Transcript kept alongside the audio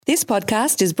This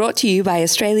podcast is brought to you by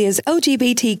Australia's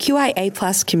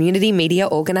LGBTQIA+ community media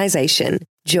organisation,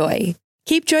 Joy.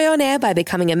 Keep Joy on air by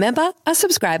becoming a member, a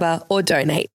subscriber, or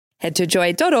donate. Head to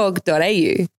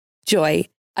joy.org.au. Joy,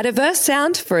 a diverse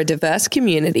sound for a diverse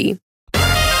community.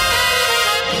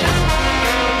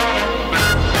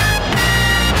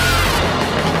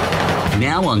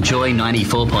 Now on Joy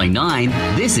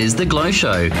 94.9, this is The Glow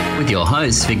Show with your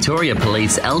hosts, Victoria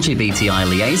Police LGBTI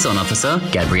Liaison Officer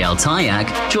Gabrielle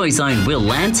Tyack, Joy's own Will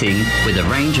Lanting, with a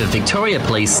range of Victoria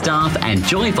Police staff and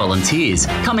Joy volunteers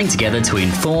coming together to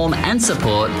inform and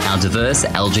support our diverse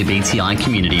LGBTI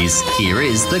communities. Here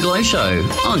is The Glow Show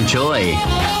on Joy.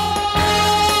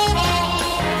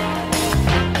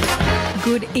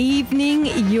 Good evening.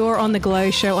 You're on The Glow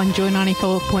Show on Joy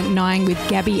 94.9 with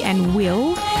Gabby and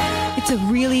Will. It's a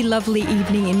really lovely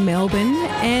evening in Melbourne,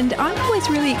 and I'm always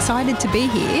really excited to be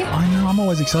here. I know, I'm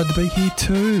always excited to be here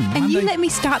too. And you let me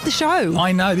start the show.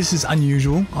 I know, this is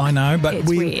unusual, I know, but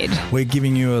weird. We're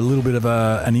giving you a little bit of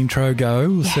an intro go.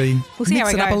 We'll see how I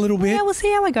mix it go. up a little bit. Yeah, we'll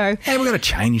see how I go. Hey, we've got to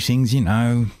change things, you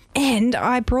know. And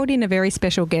I brought in a very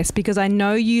special guest because I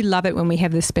know you love it when we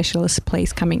have the specialist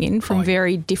police coming in from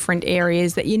very different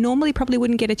areas that you normally probably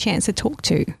wouldn't get a chance to talk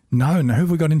to. No, who have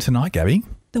we got in tonight, Gabby?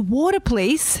 The Water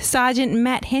Police, Sergeant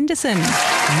Matt Henderson.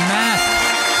 Matt!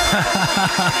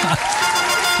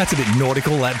 That's a bit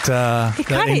nautical, that It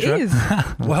kind of is.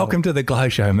 Welcome to The Glow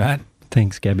Show, Matt.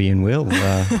 Thanks, Gabby and Will.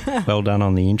 Well done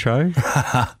on the intro.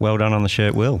 Well done on the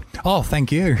shirt, Will. Oh,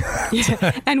 thank you.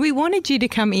 Yeah. And we wanted you to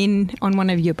come in on one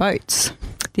of your boats.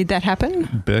 Did that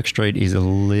happen? Burke Street is a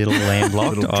little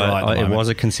landlocked. Little dry at the it moment. was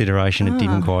a consideration. It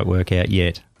didn't quite work out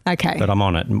yet. Okay. But I'm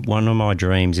on it. One of my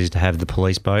dreams is to have the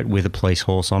police boat with a police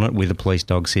horse on it, with a police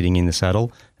dog sitting in the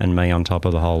saddle, and me on top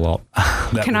of the whole lot.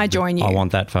 Can I join you? I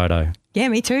want that photo. Yeah,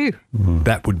 me too.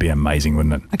 That would be amazing,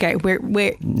 wouldn't it? Okay, we're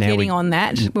getting on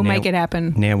that. We'll make it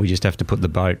happen. Now we just have to put the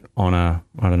boat on a,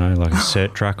 I don't know, like a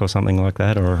cert truck or something like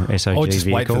that, or a SOG Or just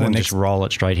wait for vehicle, the and next- just roll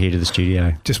it straight here to the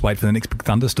studio. Just wait for the next big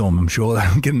thunderstorm. I'm sure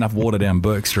they'll get enough water down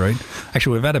Burke Street.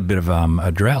 Actually, we've had a bit of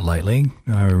a drought lately.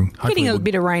 Getting a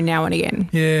bit of rain now and again.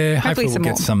 Yeah, hopefully some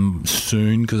we'll get some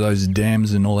soon because those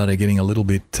dams and all that are getting a little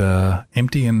bit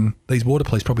empty, and these water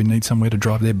police probably need somewhere to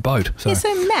drive their boat. Yeah,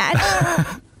 so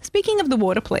Matt, speaking of the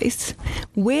Water Police,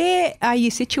 where are you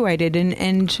situated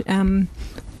and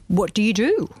what do you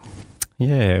do?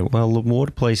 Yeah, well, the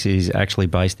Water Police is actually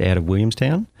based out of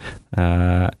Williamstown.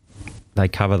 They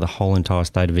cover the whole entire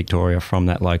state of Victoria from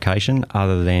that location,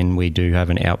 other than we do have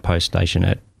an outpost station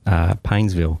at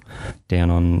Paynesville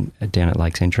down at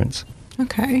Lakes Entrance.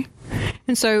 Okay.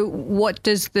 And so what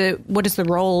is the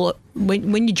role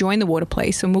when you join the Water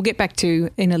Police? And we'll get back to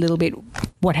in a little bit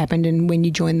what happened and when you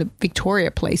joined the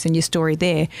Victoria Police and your story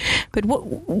there. But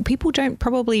what people don't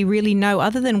probably really know,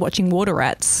 other than watching Water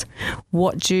Rats,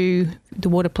 what do the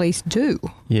Water Police do?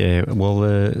 Yeah, well,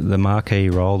 the marquee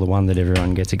role, the one that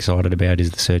everyone gets excited about,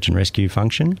 is the search and rescue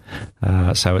function.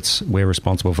 So we're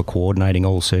responsible for coordinating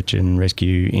all search and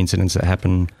rescue incidents that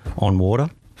happen on water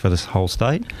for this whole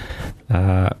state.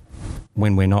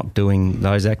 When we're not doing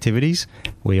those activities,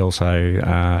 we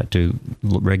also do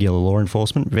regular law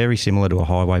enforcement, very similar to a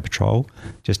highway patrol,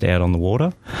 just out on the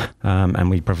water, and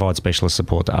we provide specialist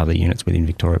support to other units within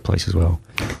Victoria Police as well.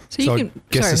 So I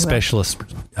guess the specialist,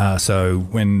 so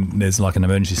when there's like an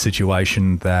emergency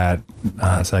situation that,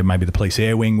 say, maybe the police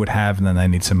air wing would have, and then they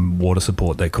need some water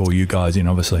support, they call you guys in,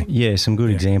 obviously. Yeah, some good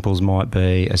examples might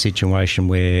be a situation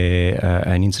where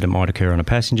an incident might occur on a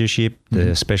passenger ship.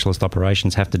 The specialist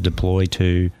operations have to deploy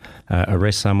to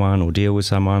arrest someone or deal with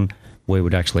someone. We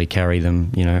would actually carry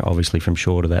them, obviously from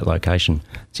shore to that location.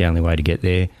 It's the only way to get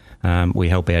there. We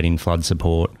help out in flood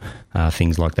support,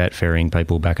 things like that, ferrying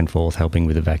people back and forth, helping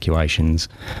with evacuations.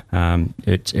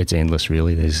 It's endless,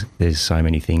 really. There's so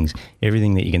many things.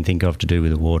 Everything that you can think of to do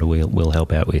with the water, we'll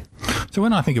help out with. So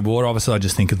when I think of water, obviously I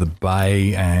just think of the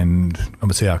bay and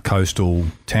obviously our coastal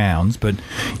towns, but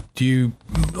do you,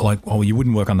 you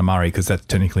wouldn't work on the Murray because that's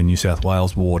technically New South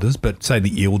Wales waters, but say the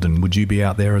Eildon, would you be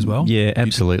out there as well? Yeah,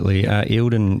 absolutely.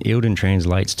 Eildon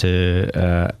translates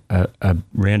to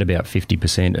around about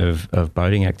 50% of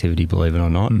boating activity, believe it or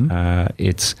not.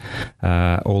 It's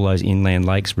all those inland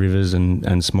lakes, rivers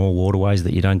and small waterways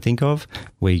that you don't think of.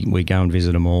 We go and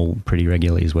visit them all pretty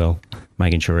regularly as well,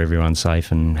 making sure everyone's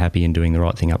safe and happy and doing the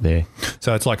right thing up there.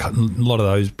 So it's like a lot of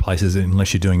those places,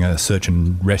 unless you're doing a search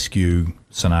and rescue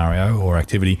scenario or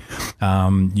activity,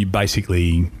 you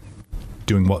basically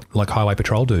doing what like Highway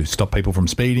Patrol do, stop people from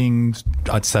speeding,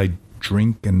 I'd say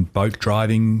drink and boat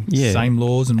driving, same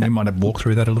laws, and we might have walked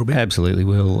through that a little bit? Absolutely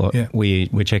will. Yeah.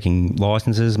 We're checking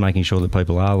licences, making sure that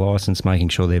people are licensed, making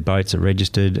sure their boats are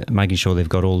registered, making sure they've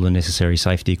got all the necessary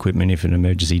safety equipment if an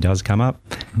emergency does come up.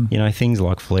 You know, things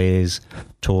like flares,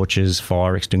 torches,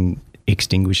 fire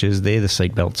extinguishers, they're the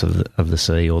seatbelts of the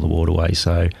sea or the waterway.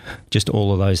 So just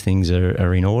all of those things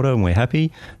are in order and we're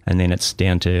happy. And then it's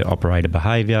down to operator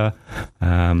behaviour,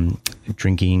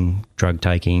 drinking, drug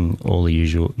taking, all the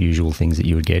usual things that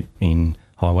you would get in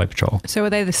highway patrol. So are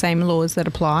they the same laws that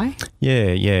apply?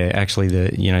 Yeah. Actually,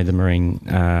 the Marine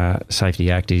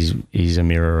Safety Act is a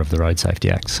mirror of the Road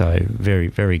Safety Act, so very,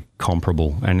 very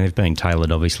comparable, and they've been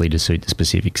tailored obviously to suit the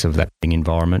specifics of that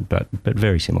environment, but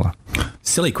very similar.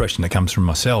 Silly question that comes from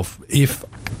myself. If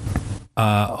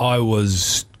I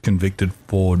was convicted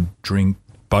for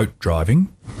boat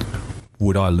driving,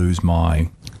 would I lose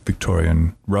my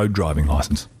Victorian road driving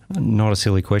licence? Not a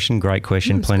silly question. Great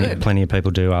question. Plenty of people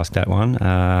do ask that one.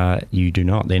 You do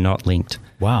not. They're not linked.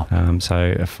 Wow.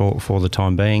 So for the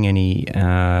time being,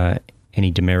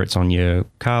 any demerits on your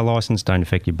car licence don't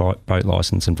affect your boat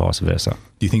licence and vice versa.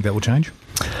 Do you think that will change?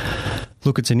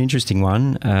 Look, it's an interesting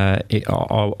one.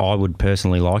 I would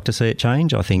personally like to see it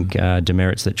change. I think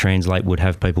demerits that translate would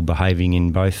have people behaving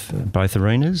in both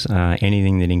arenas.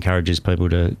 Anything that encourages people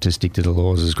to stick to the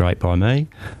laws is great by me.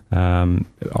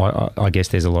 I guess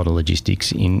there's a lot of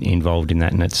logistics involved in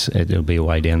that, and it'll be a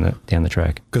way down the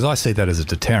track. Because I see that as a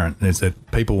deterrent, is that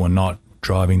people were not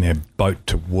driving their boat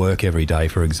to work every day,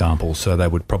 for example, so they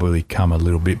would probably come a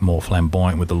little bit more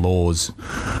flamboyant with the laws,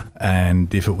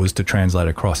 and if it was to translate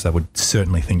across, they would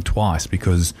certainly think twice,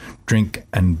 because drink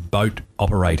and boat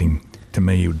operating, to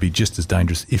me, would be just as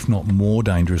dangerous, if not more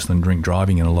dangerous, than drink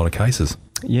driving in a lot of cases.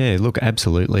 Yeah, look,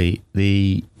 absolutely.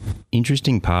 The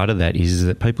interesting part of that is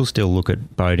that people still look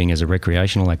at boating as a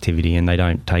recreational activity and they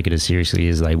don't take it as seriously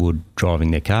as they would driving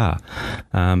their car.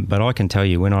 But I can tell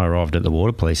you, when I arrived at the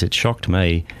Water Police, it shocked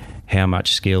me how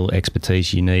much skill,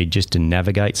 expertise you need just to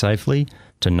navigate safely,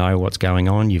 to know what's going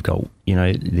on. You've got,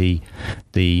 the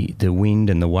wind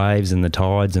and the waves and the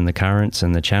tides and the currents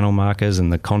and the channel markers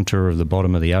and the contour of the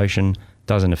bottom of the ocean.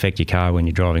 Doesn't affect your car when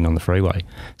you're driving on the freeway.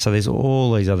 So there's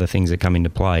all these other things that come into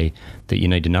play that you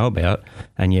need to know about,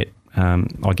 and yet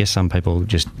I guess some people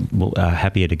just are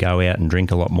happier to go out and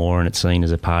drink a lot more, and it's seen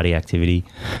as a party activity,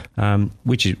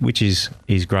 which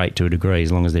is great to a degree,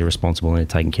 as long as they're responsible and they're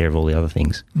taking care of all the other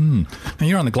things. And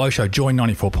you're on the Glow Show, Joy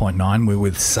 94.9. We're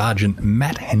with Sergeant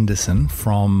Matt Henderson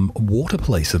from Water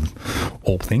Police, of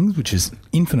all things, which is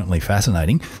infinitely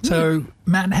fascinating. So,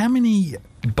 Matt, how many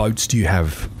boats do you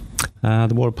have?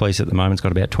 The Water Police at the moment's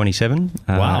got about 27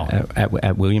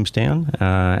 at Williamstown,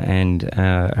 and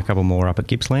a couple more up at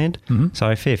Gippsland. So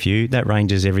a fair few. That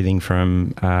ranges everything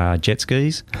from jet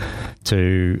skis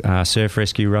to surf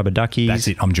rescue rubber duckies. That's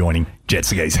it, I'm joining. Jet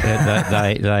skis.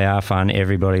 They are fun.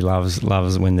 Everybody loves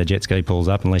when the jet ski pulls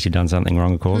up, unless you've done something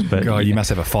wrong, of course. But God, you must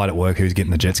have a fight at work who's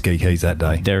getting the jet ski keys that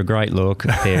day. They're a great look.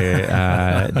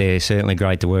 They're certainly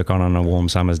great to work on a warm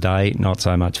summer's day. Not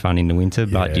so much fun in the winter,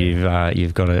 but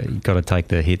you've got to take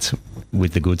the hits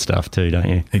with the good stuff too, don't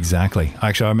you? Exactly.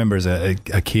 Actually, I remember as a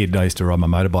kid, I used to ride my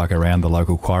motorbike around the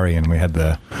local quarry, and we had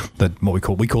the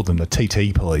what we called them the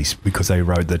TT police, because they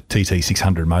rode the TT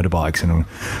 600 motorbikes, and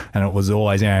it was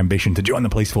always our ambition to join the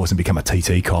police force and become a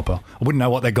TT copper. I wouldn't know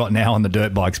what they got now on the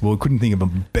dirt bikes, but we couldn't think of a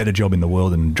better job in the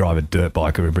world than drive a dirt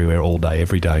bike everywhere, all day,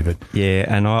 every day. But yeah,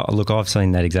 and I've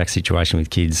seen that exact situation with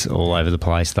kids all over the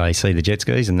place. They see the jet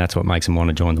skis, and that's what makes them want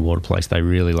to join the Water Police. They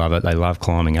really love it. They love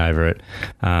climbing over it.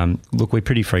 Look, we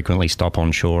pretty frequently stop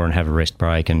on shore and have a rest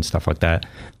break and stuff like that.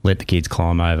 Let the kids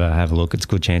climb over, have a look. It's a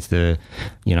good chance to,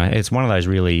 it's one of those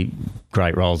really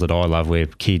great roles that I love, where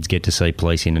kids get to see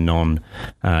police in a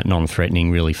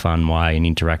non-threatening, really fun way, and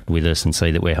interact with us and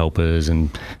see that we're helpers and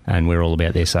we're all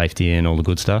about their safety and all the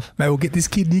good stuff. Maybe we'll get this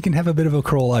kid and you can have a bit of a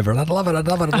crawl over. I'd love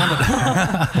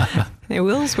it.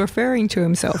 Will's referring to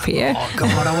himself here. Oh,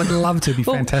 God, I would love to. Be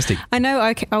fantastic. I know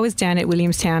I was down at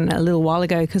Williamstown a little while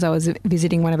ago because I was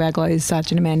visiting one of our Glows,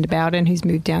 Sergeant Amanda Bowden, who's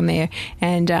moved down there,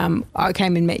 and I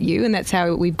came and met you, and that's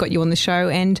how we've got you on the show.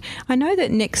 And I know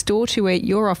that next door to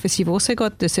your office, you've also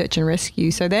got the search and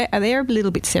rescue. So are they a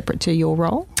little bit separate to your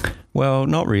role? Well,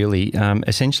 not really.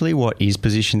 Essentially what is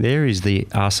positioned there is the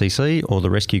RCC, or the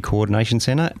Rescue Coordination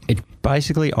Centre. It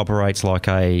basically operates like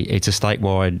it's a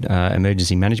statewide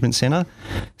emergency management centre,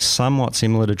 somewhat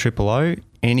similar to Triple O.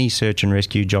 Any search and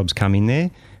rescue jobs come in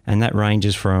there, and that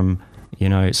ranges from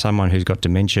someone who's got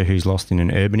dementia, who's lost in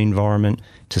an urban environment,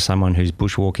 to someone who's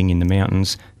bushwalking in the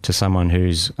mountains, to someone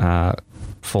who's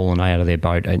fallen out of their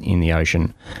boat in the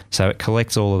ocean. So it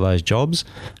collects all of those jobs.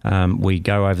 We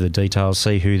go over the details,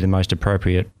 see who the most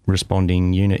appropriate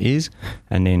responding unit is,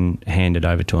 and then hand it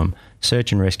over to them.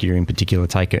 Search and rescue in particular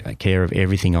take care of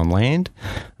everything on land.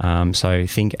 So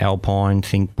think alpine,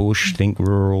 think bush, think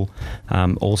rural,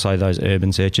 also those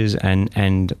urban searches.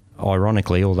 And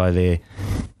ironically, although they're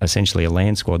essentially a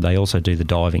land squad, they also do the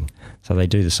diving. So they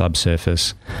do the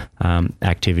subsurface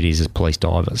activities as police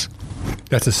divers.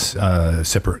 That's a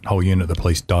separate whole unit, the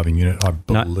police diving unit, I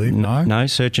believe. No,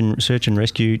 search and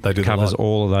rescue covers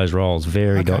all of those roles.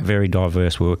 Very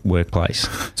diverse workplace.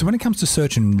 So when it comes to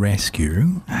search and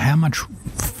rescue, how much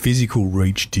physical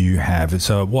reach do you have?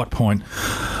 So at what point,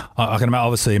 I can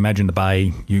obviously imagine the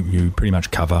bay you pretty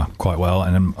much cover quite well,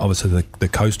 and then obviously the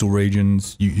coastal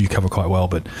regions you cover quite well,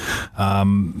 but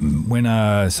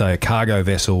when say a cargo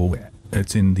vessel,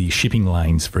 it's in the shipping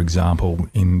lanes, for example,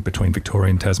 in between Victoria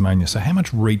and Tasmania. So how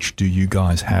much reach do you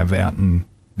guys have out in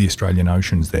the Australian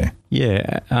oceans there?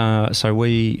 Yeah, so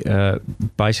we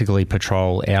basically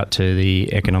patrol out to the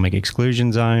economic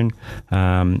exclusion zone.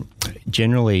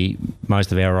 Generally,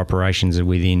 most of our operations are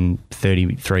within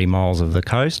 33 miles of the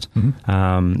coast,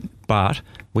 but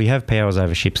we have powers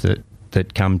over ships that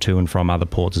come to and from other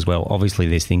ports as well. Obviously,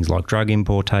 there's things like drug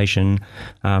importation.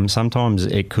 Sometimes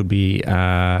it could be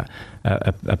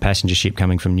a passenger ship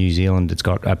coming from New Zealand that's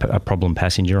got a problem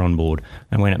passenger on board.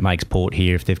 And when it makes port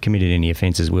here, if they've committed any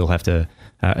offences, we'll have to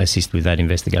assist with that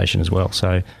investigation as well.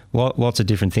 So lots of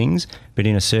different things. But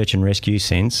in a search and rescue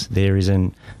sense, there is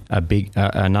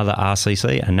another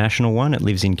RCC, a national one. It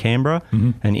lives in Canberra,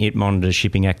 and it monitors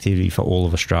shipping activity for all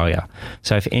of Australia.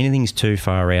 So if anything's too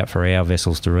far out for our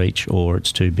vessels to reach, or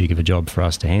it's too big of a job for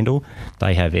us to handle,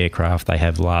 they have aircraft, they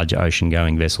have large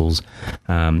ocean-going vessels.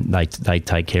 They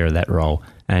take care of that role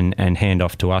and hand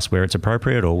off to us where it's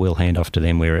appropriate, or we'll hand off to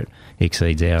them where it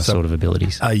exceeds our sort of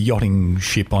abilities. A yachting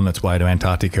ship on its way to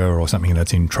Antarctica or something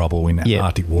that's in trouble in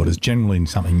Arctic waters, generally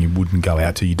something you wouldn't go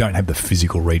out to. You don't have the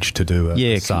physical reach to do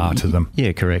a SAR to them.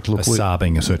 Yeah, correct. Look, a SAR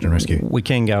being a search and rescue. We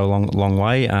can go a long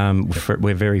way.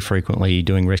 We're very frequently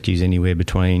doing rescues anywhere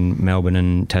between Melbourne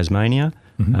and Tasmania.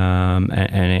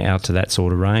 And out to that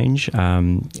sort of range.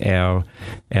 Our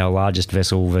largest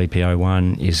vessel,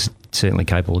 VPO1, is certainly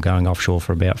capable of going offshore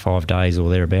for about 5 days or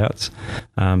thereabouts.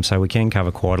 So we can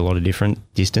cover quite a lot of different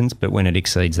distance, but when it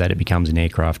exceeds that, it becomes an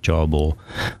aircraft job, or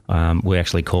we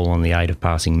actually call on the aid of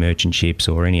passing merchant ships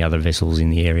or any other vessels in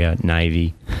the area,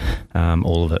 Navy,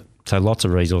 all of it. So lots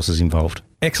of resources involved.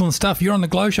 Excellent stuff. You're on The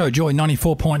Glow Show, Joy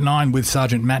 94.9 with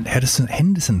Sergeant Matt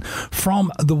Henderson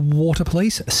from the Water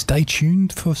Police. Stay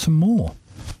tuned for some more.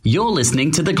 You're listening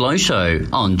to The Glow Show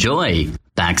on Joy.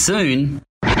 Back soon.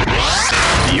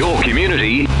 Your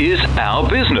community is our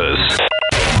business.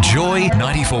 Joy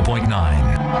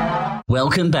 94.9.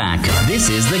 Welcome back. This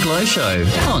is The Glow Show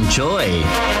on Joy.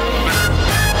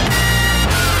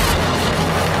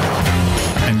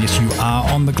 And yes, you are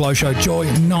on The Glow Show, Joy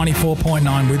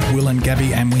 94.9 with Will and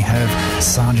Gabby, and we have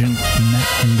Sergeant Matt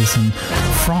Henderson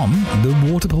from the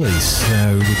Water Police.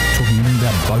 We're talking a little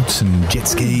about boats and jet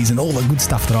skis and all the good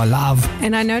stuff that I love.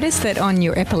 And I noticed that on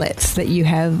your epaulets that you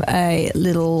have a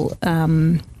little...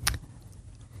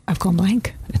 I've gone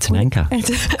blank. It's an anchor.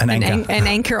 An anchor. An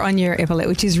anchor on your epaulet,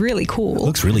 which is really cool. It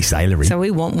looks really sailory. So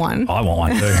we want one. I want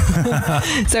one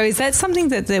too. So is that something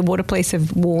that the Water Police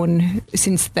have worn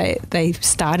since they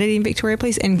started in Victoria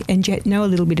Police? And yet know a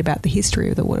little bit about the history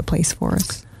of the Water Police for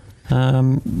us?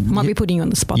 Might be putting you on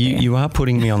the spot there. You are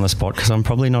putting me on the spot because I'm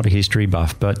probably not a history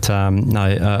buff. But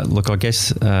look, I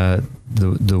guess the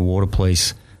Water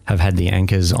Police have had the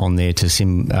anchors on there to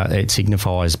it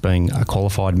signifies being a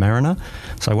qualified mariner.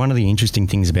 So one of the interesting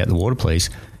things about the Water Police,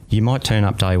 you might turn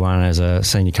up day one as a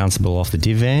senior constable off the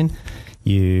div van.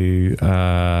 You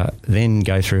then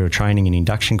go through a training and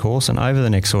induction course, and over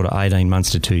the next sort of 18 months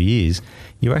to 2 years,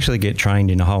 you actually get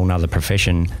trained in a whole other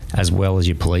profession as well as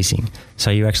your policing.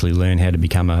 So you actually learn how to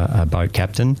become a boat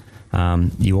captain.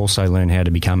 You also learn how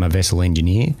to become a vessel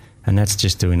engineer, and that's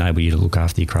just to enable you to look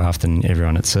after your craft and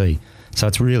everyone at sea. So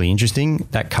it's really interesting.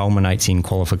 That culminates in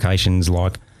qualifications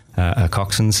like a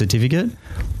coxswain certificate,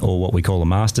 or what we call a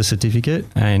master certificate,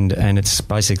 and it's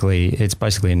basically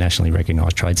a nationally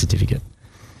recognised trade certificate.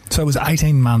 So it was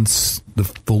 18 months, the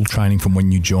full training from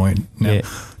when you joined. Now,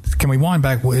 Can we wind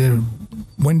back?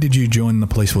 When did you join the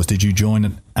police force? Did you join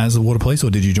it as the Water Police, or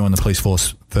did you join the police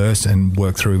force first and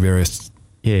work through various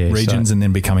regions and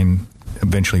then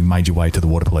eventually made your way to the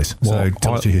Water Police? So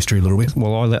tell us your history a little bit.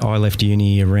 Well, I left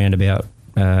uni around about,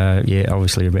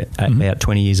 obviously about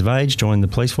 20 years of age, joined the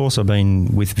police force. I've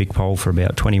been with VicPol for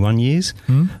about 21 years.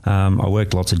 I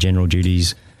worked lots of general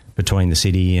duties between the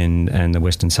city and the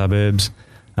western suburbs.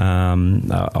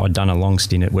 I'd done a long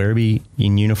stint at Werribee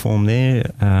in uniform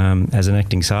there as an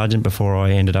acting sergeant before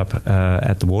I ended up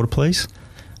at the Water Police.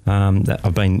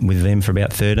 I've been with them for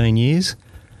about 13 years.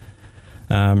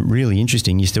 Really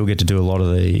interesting. You still get to do a lot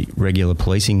of the regular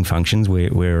policing functions.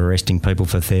 We're arresting people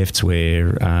for thefts.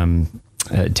 We're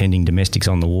attending domestics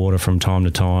on the water from time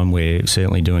to time. We're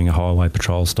certainly doing a highway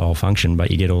patrol style function,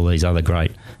 but you get all these other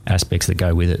great aspects that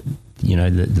go with it. You know,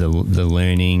 the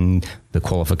learning, the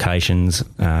qualifications,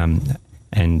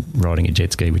 and riding a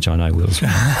jet ski, which I know Will's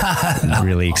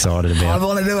really excited about. I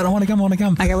want to do it. I want to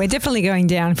come. Okay, we're definitely going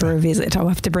down for a visit. I'll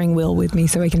have to bring Will with me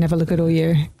so we can have a look at all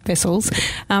your vessels.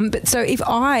 But so if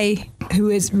I, who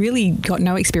has really got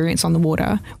no experience on the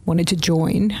water, wanted to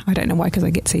join, I don't know why, because I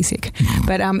get seasick,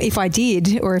 but if I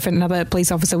did, or if another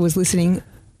police officer was listening,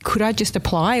 could I just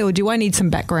apply, or do I need some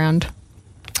background?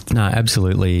 No,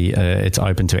 absolutely. It's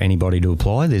open to anybody to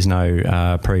apply. There's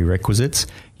no prerequisites.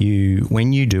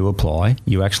 When you do apply,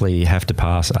 you actually have to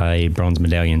pass a bronze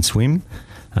medallion swim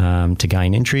to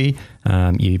gain entry.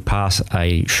 You pass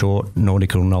a short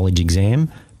nautical knowledge exam,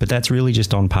 but that's really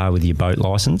just on par with your boat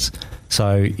licence.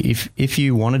 So if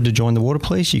you wanted to join the Water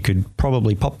Police, you could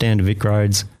probably pop down to Vic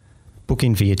Roads, book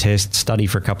in for your test, study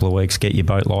for a couple of weeks, get your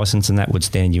boat licence, and that would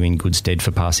stand you in good stead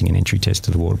for passing an entry test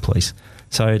to the Water Police.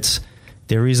 So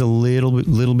there is a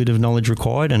little bit of knowledge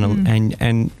required,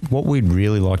 and what we'd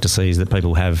really like to see is that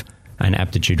people have an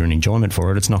aptitude or an enjoyment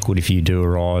for it. It's not good if you do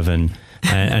arrive and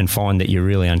find that you're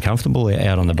really uncomfortable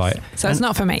out on the boat. So it's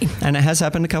not for me. And it has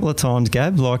happened a couple of times,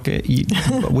 Gab. Like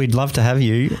we'd love to have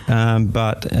you,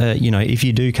 but if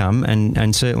you do come,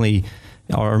 and certainly,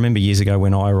 I remember years ago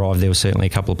when I arrived, there were certainly a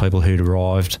couple of people who'd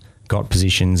arrived, got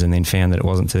positions, and then found that it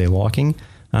wasn't to their liking.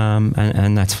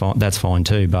 And that's fine. That's fine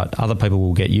too. But other people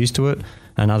will get used to it,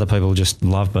 and other people just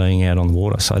love being out on the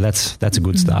water. So that's a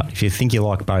good start. If you think you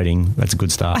like boating, that's a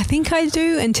good start. I think I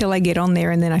do until I get on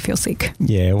there, and then I feel sick.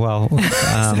 Yeah, well,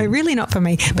 so really not for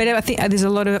me. But I think there's a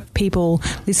lot of people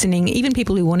listening, even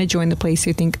people who want to join the police,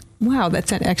 who think, "Wow,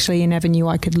 that's actually an avenue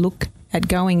I could look at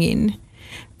going in."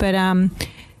 But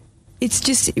it's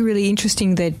just really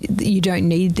interesting that you don't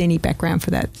need any background for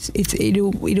that.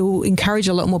 It'll encourage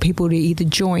a lot more people to either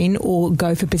join or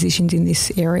go for positions in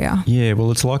this area. Yeah, well,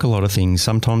 it's like a lot of things.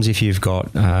 Sometimes if you've got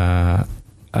a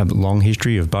long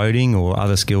history of boating or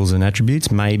other skills and attributes,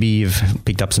 maybe you've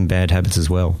picked up some bad habits as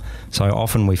well. So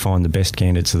often we find the best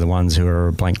candidates are the ones who are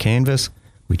a blank canvas.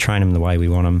 We train them the way we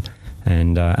want them,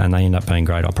 and they end up being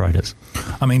great operators.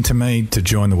 I mean, to me, to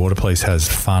join the Water Police has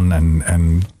fun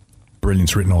and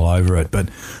brilliance written all over it, but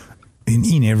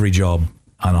in every job,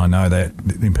 and I know that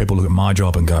people look at my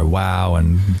job and go, wow,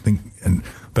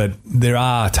 but there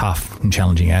are tough and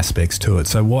challenging aspects to it.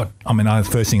 So the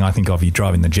first thing I think of, you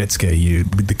driving the jet ski,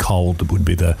 the cold would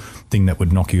be the thing that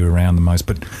would knock you around the most,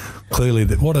 but clearly,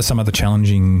 what are some of the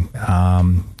challenging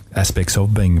aspects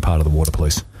of being part of the Water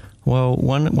Police? Well,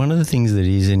 one of the things that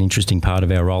is an interesting part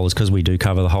of our role is because we do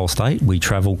cover the whole state, we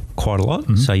travel quite a lot.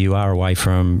 Mm-hmm. So you are away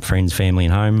from friends, family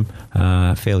and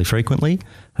home fairly frequently.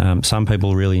 Some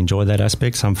people really enjoy that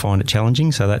aspect. Some find it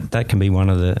challenging. So that can be one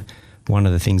of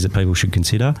the things that people should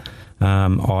consider.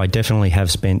 I definitely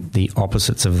have spent the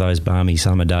opposites of those balmy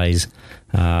summer days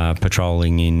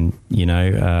patrolling in,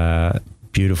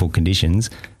 beautiful conditions,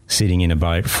 sitting in a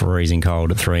boat freezing cold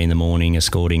at 3 a.m,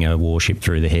 escorting a warship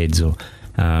through the heads or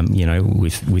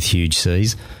with huge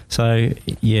seas. So,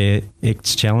 yeah,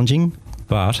 it's challenging,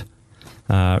 but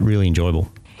really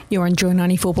enjoyable. You're on Joy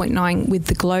 94.9 with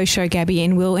The Glow Show, Gabby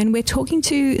and Will, and we're talking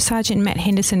to Sergeant Matt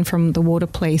Henderson from the Water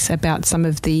Police about some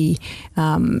of the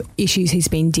issues he's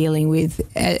been dealing with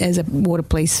as a Water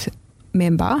Police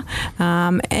member.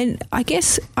 And I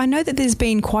guess I know that there's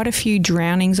been quite a few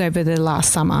drownings over the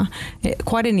last summer,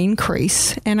 quite an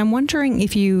increase, and I'm wondering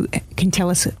if you can tell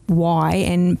us why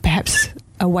and perhaps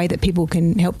a way that people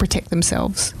can help protect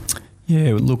themselves.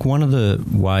 Yeah, look, one of the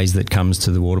ways that comes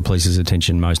to the Water Police's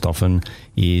attention most often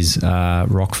is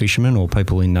rock fishermen or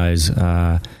people in those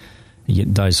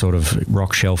sort of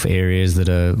rock shelf areas that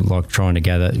are like trying to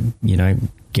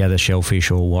gather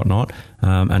shellfish or whatnot,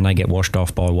 and they get washed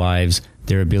off by waves.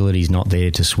 Their ability's not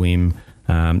there to swim,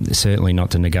 certainly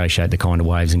not to negotiate the kind of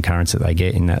waves and currents that they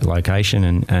get in that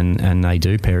location, and they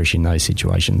do perish in those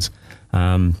situations.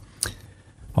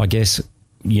 I guess,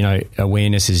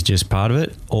 awareness is just part of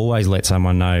it. Always let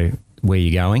someone know where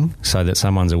you're going so that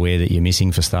someone's aware that you're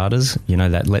missing, for starters.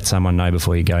 That let someone know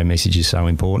before you go message is so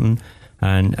important.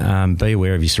 And be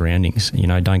aware of your surroundings.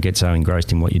 Don't get so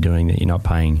engrossed in what you're doing that you're not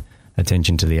paying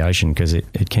attention to the ocean, because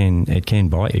it can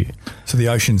bite you. So the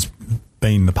ocean's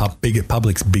been the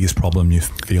public's biggest problem, you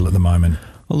feel, at the moment?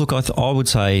 Well, look, I would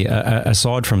say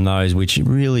aside from those, which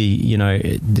really,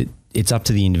 it's up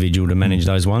to the individual to manage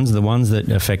those ones. The ones that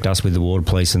affect us with the Water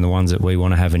Police and the ones that we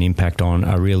want to have an impact on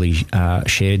are really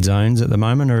shared zones at the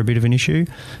moment are a bit of an issue.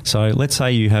 So let's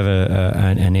say you have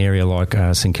an area like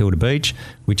St Kilda Beach,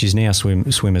 which is now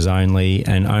swimmers only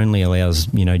and only allows,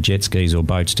 jet skis or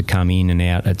boats to come in and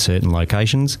out at certain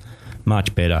locations.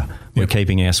 Much better. Yep. We're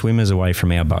keeping our swimmers away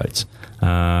from our boats.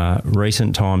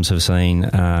 Recent times have seen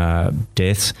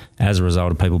deaths as a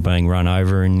result of people being run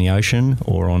over in the ocean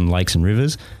or on lakes and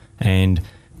rivers. And,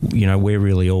 we're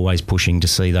really always pushing to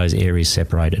see those areas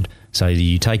separated. So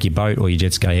you take your boat or your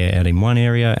jet ski out in one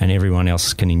area and everyone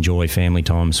else can enjoy family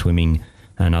time, swimming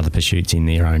and other pursuits in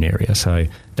their own area. So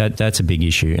that's a big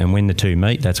issue. And when the two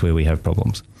meet, that's where we have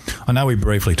problems. I know we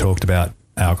briefly talked about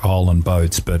alcohol on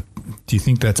boats, but do you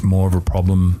think that's more of a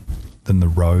problem than the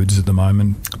roads at the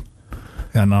moment?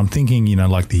 And I'm thinking,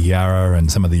 like the Yarra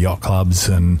and some of the yacht clubs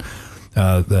and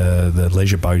the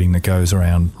leisure boating that goes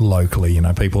around locally.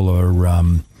 People are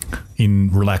in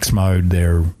relaxed mode.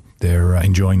 They're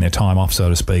enjoying their time off, so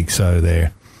to speak. So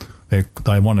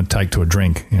they want to take to a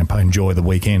drink, enjoy the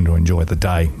weekend or enjoy the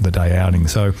day outing.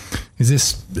 So is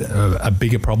this a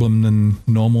bigger problem than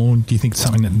normal? Do you think it's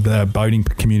something that the boating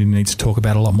community needs to talk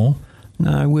about a lot more?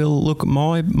 No, well, look,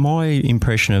 my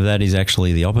impression of that is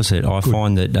actually the opposite. I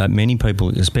find that many people,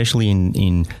 especially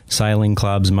in sailing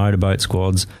clubs, motorboat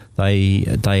squads, they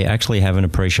actually have an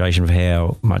appreciation of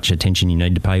how much attention you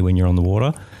need to pay when you're on the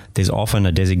water. There's often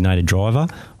a designated driver.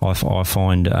 I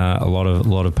find a lot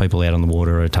of people out on the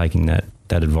water are taking that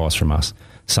advice from us.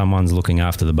 Someone's looking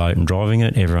after the boat and driving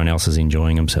it. Everyone else is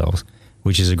enjoying themselves,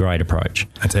 which is a great approch.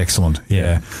 That's excellent,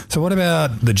 yeah. So what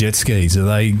about the jet skis? Are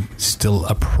they still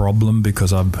a problem?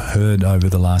 Because I've heard over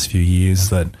the last few years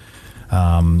that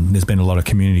there's been a lot of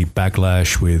community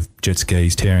backlash with jet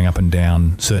skis tearing up and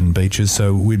down certain beaches.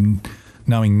 So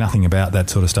knowing nothing about that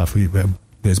sort of stuff,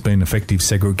 there's been effective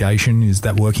segregation. Is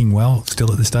that working well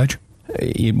still at this stage?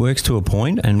 It works to a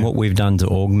point, and what we've done to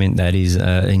augment that is,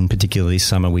 in particular this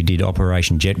summer, we did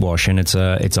Operation Jet Wash, and it's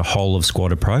a whole of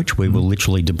squad approach. We will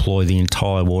literally deploy the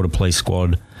entire Water Police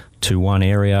squad to one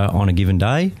area on a given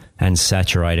day and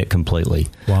saturate it completely.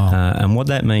 Wow. And what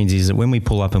that means is that when we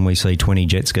pull up and we see 20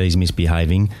 jet skis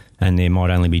misbehaving, and there might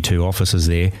only be 2 officers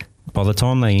there, by the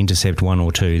time they intercept 1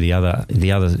 or 2, the other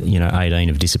 18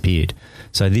 have disappeared.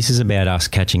 So this is about us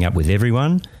catching up with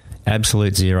everyone.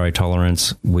 Absolute zero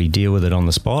tolerance. We deal with it on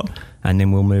the spot, and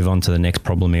then we'll move on to the next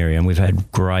problem area. And we've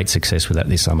had great success with that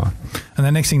this summer. And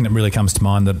the next thing that really comes to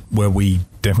mind, that where we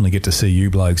definitely get to see you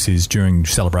blokes, is during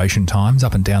celebration times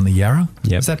up and down the Yarra.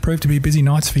 Yep. Has that proved to be busy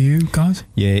nights for you guys?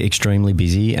 Yeah, extremely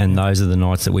busy. And those are the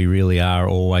nights that we really are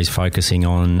always focusing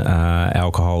on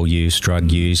alcohol use,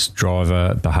 drug use,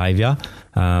 driver behaviour.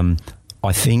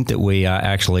 I think that we are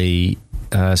actually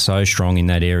so strong in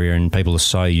that area, and people are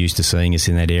so used to seeing us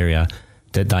in that area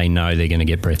that they know they're going to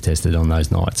get breath tested on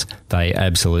those nights. They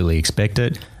absolutely expect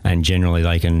it, and generally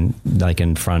they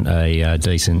can front a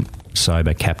decent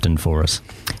sober captain for us.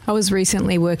 I was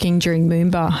recently working during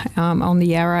Moomba on the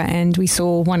Yarra, and we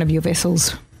saw one of your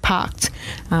vessels parked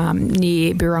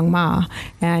near Birong Ma,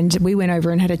 and we went over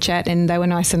and had a chat, and they were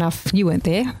nice enough, you weren't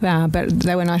there, but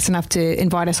they were nice enough to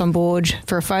invite us on board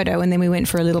for a photo, and then we went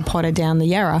for a little potter down the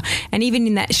Yarra. And even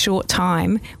in that short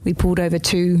time, we pulled over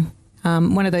to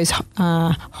one of those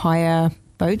higher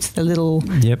boats, the little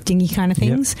dinghy kind of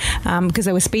things, because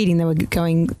they were speeding. They were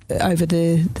going over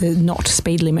the knot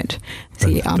speed limit.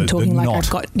 See, I'm talking like knot. I've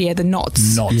got the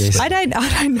knots. Yes. I don't know.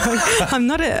 I'm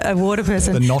not a water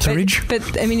person. The knotterage.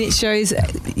 But I mean, it shows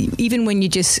even when you're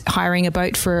just hiring a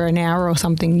boat for an hour or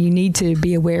something, you need to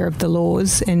be aware of the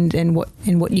laws and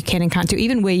what you can and can't do,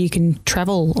 even where you can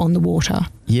travel on the water.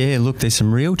 Yeah, look, there's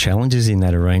some real challenges in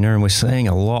that arena, and we're seeing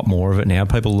a lot more of it now.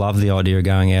 People love the idea of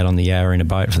going out on the Yarra in a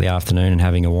boat for the afternoon and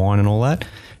having a wine and all that.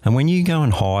 And when you go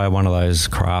and hire one of those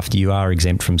craft, you are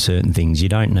exempt from certain things. You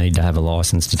don't need to have a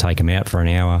licence to take them out for an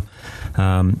hour,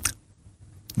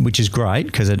 which is great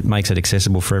because it makes it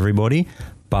accessible for everybody,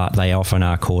 but they often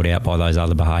are caught out by those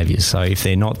other behaviours. So if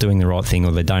they're not doing the right thing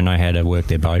or they don't know how to work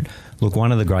their boat, look,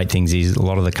 one of the great things is a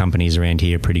lot of the companies around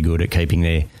here are pretty good at keeping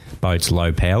their boats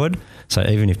low-powered. So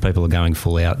even if people are going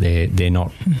full out, they're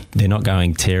not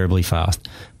going terribly fast.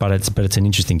 But it's an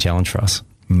interesting challenge for us.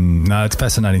 No, it's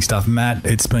fascinating stuff. Matt,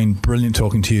 it's been brilliant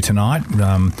talking to you tonight.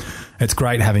 It's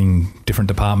great having different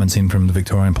departments in from the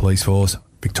Victorian Police Force.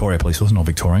 Victoria Police Force, not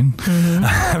Victorian,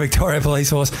 Victoria Police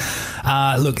Force.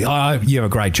 Look, you have a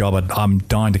great job. I'm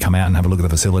dying to come out and have a look at the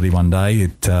facility one day.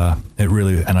 It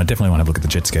really, and I definitely want to have a look at the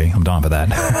jet ski. I'm dying for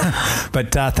that.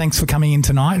 But thanks for coming in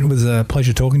tonight. It was a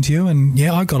pleasure talking to you. And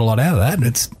yeah, I got a lot out of that.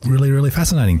 It's really, really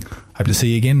fascinating. Hope to see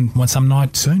you again some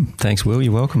night soon. Thanks, Will.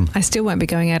 You're welcome. I still won't be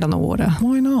going out on the water.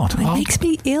 Why not? It makes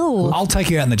me ill. I'll take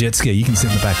you out in the jet ski. You can sit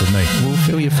in the back with me. We'll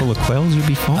fill you full of quells. You'll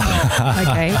be fine.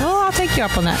 Okay. Well, I'll take you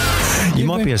up on that. You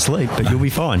might be asleep, but you'll be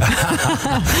fine.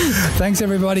 Thanks,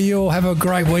 everybody. You all have a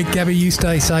great week. Gabby, you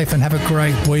stay safe and have a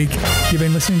great week. You've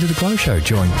been listening to The Glow Show.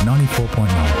 Joy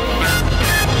 94.9.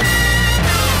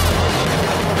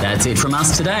 That's it from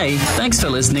us today. Thanks for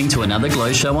listening to another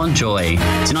Glow Show on Joy.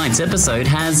 Tonight's episode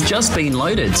has just been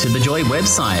loaded to the Joy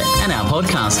website and our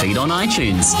podcast feed on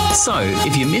iTunes. So,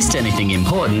 if you missed anything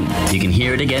important, you can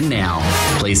hear it again now.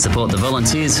 Please support the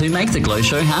volunteers who make the Glow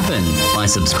Show happen by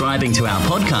subscribing to our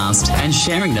podcast and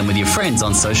sharing them with your friends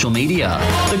on social media.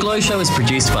 The Glow Show is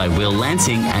produced by Will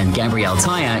Lanting and Gabrielle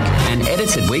Tyack and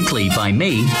edited weekly by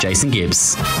me, Jason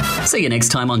Gibbs. See you next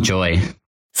time on Joy.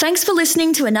 Thanks for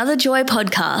listening to another Joy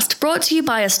podcast brought to you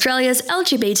by Australia's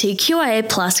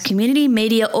LGBTQIA+ community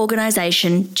media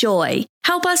organisation, Joy.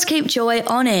 Help us keep Joy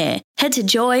on air. Head to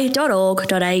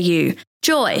joy.org.au.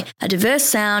 Joy, a diverse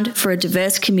sound for a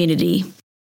diverse community.